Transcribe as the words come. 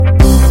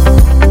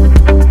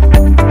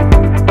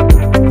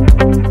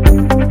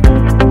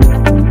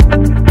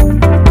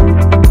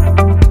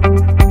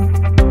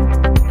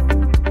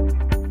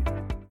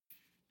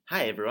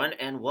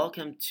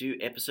welcome to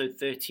episode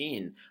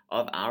 13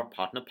 of our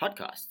partner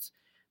podcasts.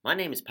 My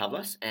name is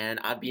Pavlos,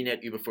 and I've been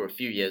at Uber for a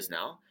few years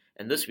now,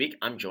 and this week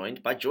I'm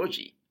joined by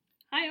Georgie.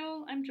 Hi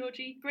all, I'm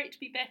Georgie. Great to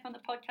be back on the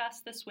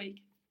podcast this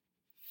week.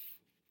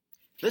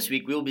 This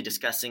week we'll be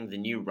discussing the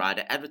new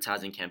rider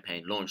advertising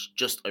campaign launched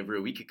just over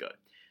a week ago.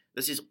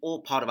 This is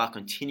all part of our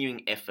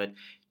continuing effort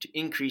to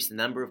increase the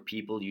number of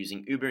people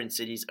using Uber in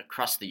cities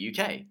across the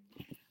UK.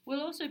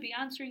 We'll also be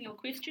answering your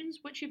questions,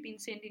 which you've been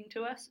sending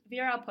to us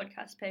via our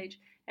podcast page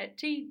at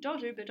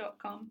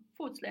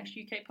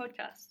t.uber.com/UK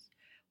podcasts.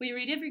 We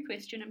read every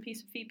question and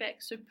piece of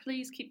feedback, so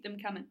please keep them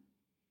coming.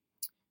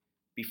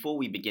 Before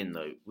we begin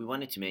though, we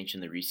wanted to mention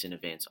the recent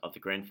events of the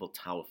Grenfell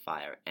Tower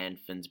fire and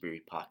Finsbury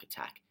Park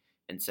attack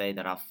and say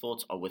that our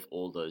thoughts are with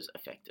all those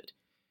affected.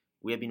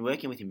 We have been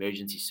working with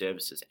emergency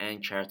services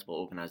and charitable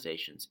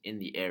organisations in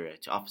the area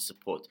to offer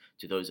support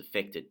to those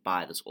affected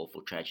by this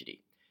awful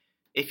tragedy.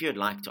 If you would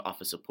like to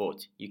offer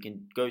support, you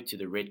can go to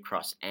the Red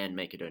Cross and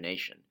make a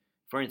donation.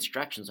 For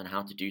instructions on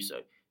how to do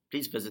so,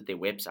 please visit their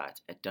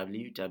website at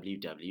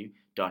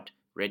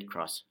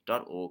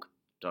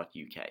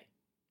www.redcross.org.uk.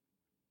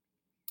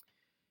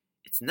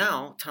 It's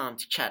now time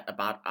to chat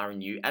about our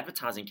new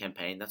advertising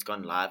campaign that's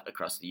gone live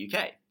across the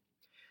UK.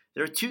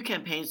 There are two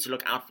campaigns to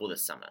look out for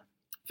this summer.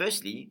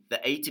 Firstly,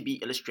 the A to B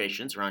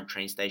illustrations around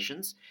train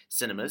stations,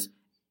 cinemas,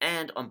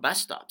 and on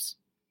bus stops.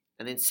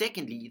 And then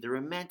secondly, the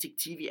romantic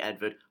TV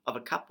advert of a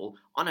couple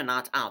on a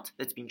night out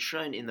that's been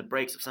shown in the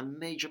breaks of some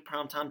major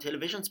primetime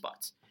television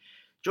spots.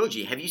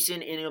 Georgie, have you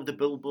seen any of the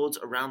billboards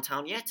around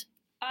town yet?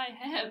 I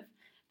have.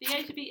 The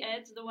A to B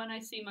ads are the one I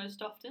see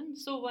most often.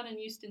 Saw one in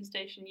Euston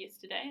Station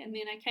yesterday, and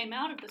then I came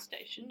out of the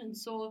station and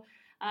saw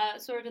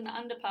it in the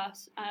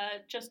underpass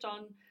just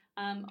on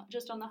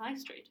the high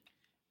street.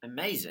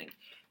 Amazing.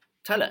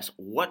 Tell us,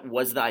 what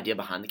was the idea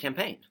behind the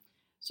campaign?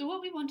 So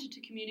what we wanted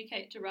to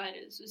communicate to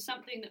riders was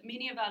something that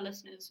many of our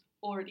listeners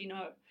already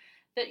know,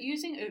 that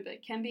using Uber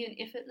can be an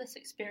effortless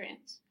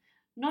experience.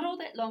 Not all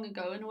that long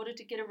ago, in order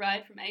to get a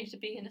ride from A to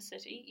B in a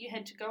city, you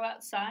had to go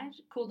outside,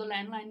 call the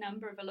landline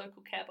number of a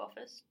local cab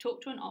office,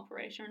 talk to an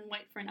operator and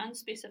wait for an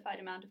unspecified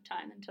amount of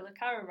time until a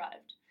car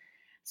arrived.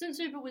 Since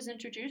Uber was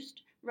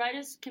introduced,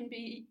 riders can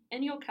be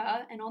in your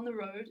car and on the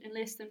road in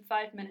less than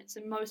 5 minutes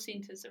in most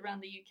centres around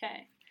the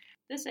UK.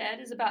 This ad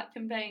is about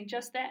conveying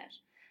just that.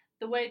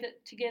 The way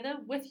that together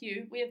with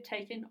you we have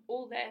taken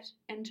all that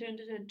and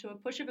turned it into a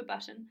push of a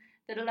button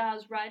that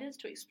allows riders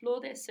to explore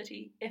their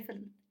city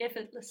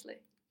effortlessly.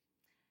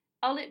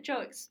 I'll let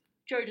Joe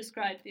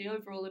describe the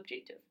overall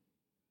objective.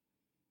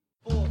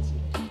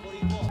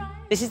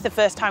 This is the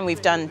first time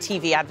we've done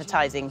TV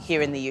advertising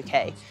here in the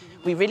UK.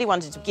 We really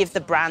wanted to give the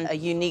brand a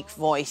unique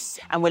voice,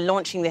 and we're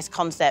launching this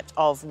concept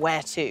of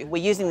where to.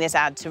 We're using this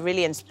ad to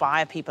really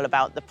inspire people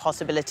about the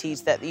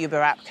possibilities that the Uber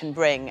app can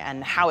bring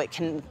and how it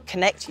can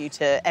connect you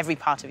to every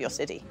part of your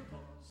city.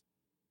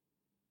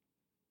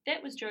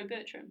 That was Joe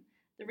Bertram,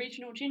 the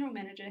Regional General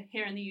Manager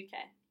here in the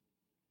UK.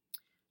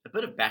 A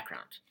bit of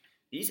background.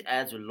 These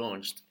ads were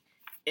launched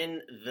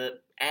in the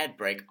ad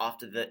break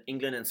after the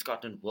England and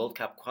Scotland World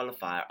Cup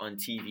qualifier on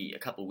TV a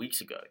couple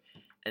weeks ago,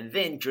 and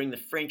then during the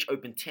French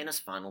Open tennis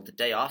final the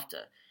day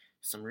after.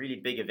 Some really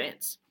big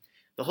events.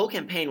 The whole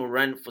campaign will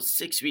run for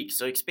 6 weeks,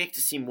 so expect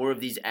to see more of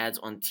these ads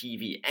on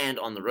TV and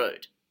on the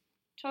road.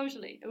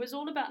 Totally. It was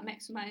all about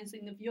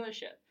maximising the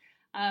viewership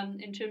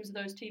in terms of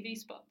those TV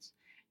spots.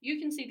 You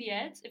can see the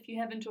ads, if you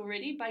haven't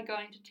already, by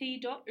going to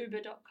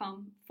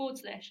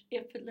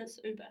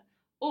t.uber.com/effortlessuber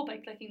or by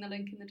clicking the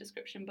link in the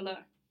description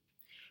below.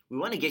 We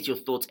want to get your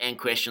thoughts and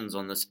questions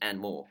on this and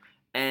more.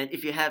 And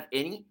if you have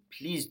any,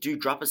 please do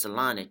drop us a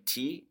line at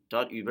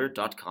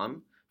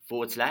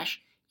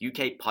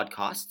t.uber.com/UK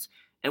podcasts,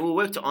 and we'll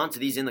work to answer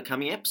these in the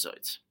coming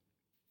episodes.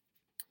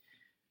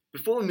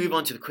 Before we move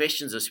on to the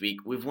questions this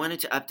week, we've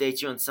wanted to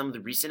update you on some of the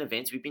recent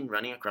events we've been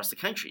running across the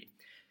country.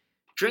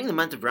 During the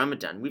month of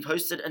Ramadan, we've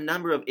hosted a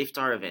number of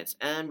iftar events,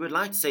 and we'd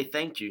like to say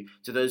thank you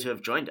to those who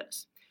have joined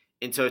us.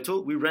 In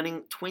total, we're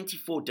running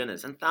 24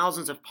 dinners, and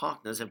thousands of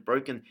partners have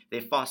broken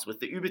their fast with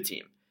the Uber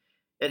team.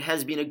 It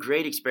has been a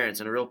great experience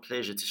and a real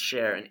pleasure to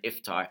share an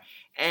iftar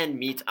and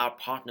meet our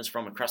partners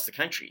from across the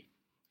country.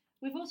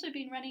 We've also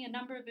been running a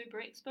number of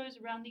Uber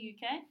Expos around the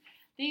UK.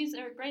 These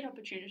are a great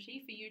opportunity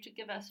for you to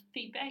give us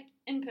feedback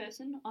in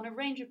person on a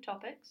range of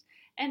topics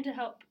and to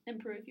help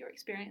improve your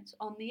experience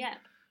on the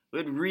app.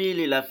 We'd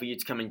really love for you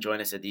to come and join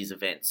us at these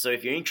events. So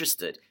if you're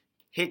interested,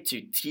 head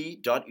to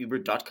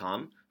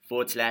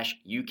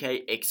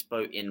t.uber.com/UK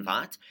Expo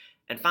invite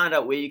and find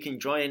out where you can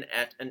join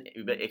at an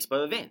Uber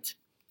Expo event.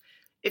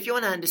 If you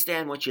want to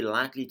understand what you're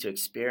likely to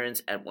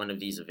experience at one of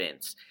these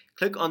events,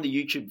 click on the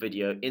YouTube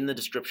video in the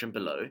description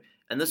below,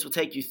 and this will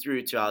take you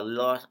through to our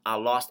last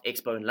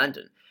expo in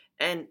London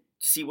and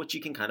see what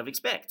you can kind of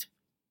expect.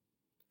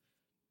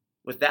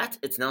 With that,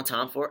 it's now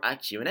time for our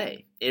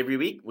Q&A. Every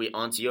week, we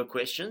answer your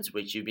questions,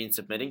 which you've been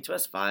submitting to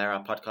us via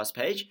our podcast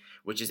page,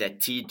 which is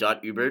at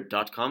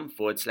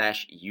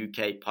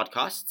t.uber.com/UK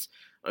podcasts.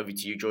 Over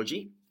to you,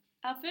 Georgie.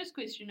 Our first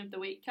question of the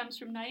week comes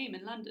from Naeem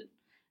in London.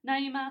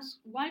 Naeem asks,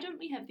 why don't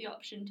we have the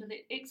option to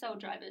let XL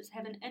drivers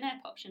have an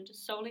in-app option to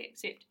solely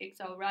accept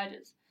XL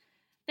riders?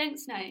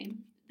 Thanks,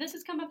 Naeem. This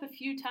has come up a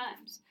few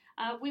times.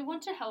 We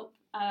want to help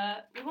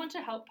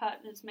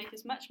partners make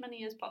as much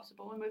money as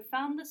possible, and we've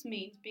found this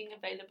means being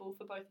available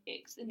for both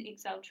X and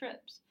XL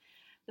trips.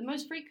 The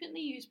most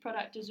frequently used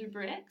product is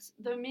UberX,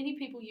 though many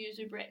people use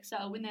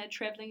UberXL when they're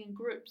travelling in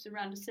groups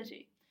around a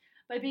city.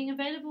 By being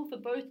available for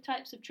both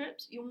types of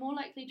trips, you're more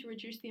likely to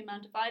reduce the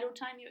amount of idle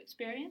time you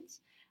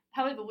experience.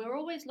 However, we're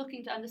always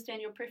looking to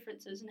understand your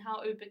preferences and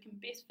how Uber can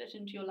best fit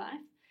into your life.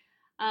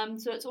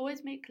 So it's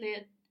always made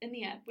clear in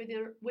the app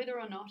whether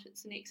or not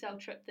it's an XL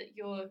trip that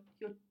you're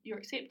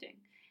accepting.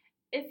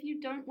 If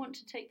you don't want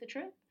to take the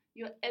trip,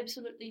 you're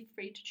absolutely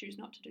free to choose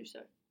not to do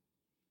so.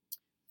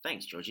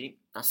 Thanks, Georgie.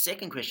 Our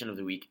second question of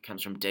the week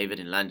comes from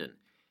David in London.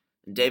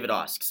 And David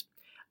asks,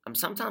 I'm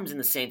sometimes in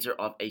the center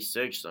of a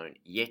search zone,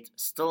 yet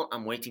still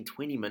I'm waiting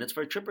 20 minutes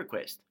for a trip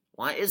request.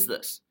 Why is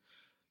this?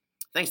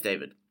 Thanks,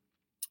 David.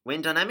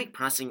 When dynamic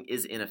pricing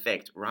is in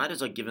effect,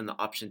 riders are given the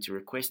option to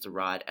request a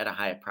ride at a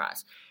higher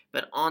price,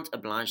 but aren't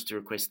obliged to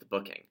request the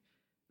booking.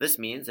 This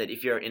means that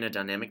if you're in a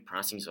dynamic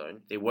pricing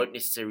zone, there won't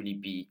necessarily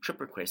be trip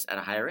requests at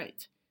a higher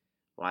rate.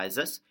 Why is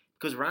this?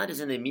 Because riders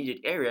in the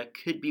immediate area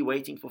could be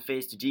waiting for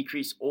fares to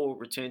decrease or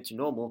return to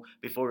normal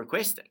before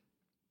requesting.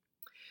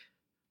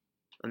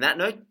 On that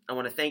note, I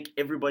want to thank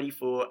everybody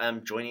for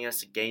joining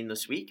us again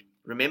this week.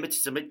 Remember to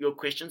submit your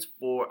questions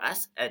for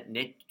us at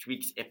next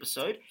week's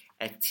episode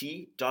at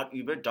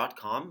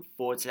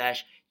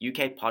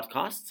t.uber.com/UK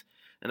podcasts.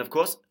 And of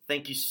course,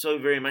 thank you so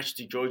very much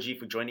to Georgie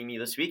for joining me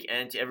this week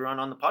and to everyone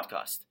on the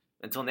podcast.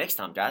 Until next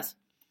time, guys.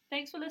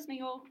 Thanks for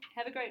listening, all.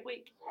 Have a great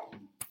week.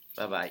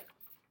 Bye-bye.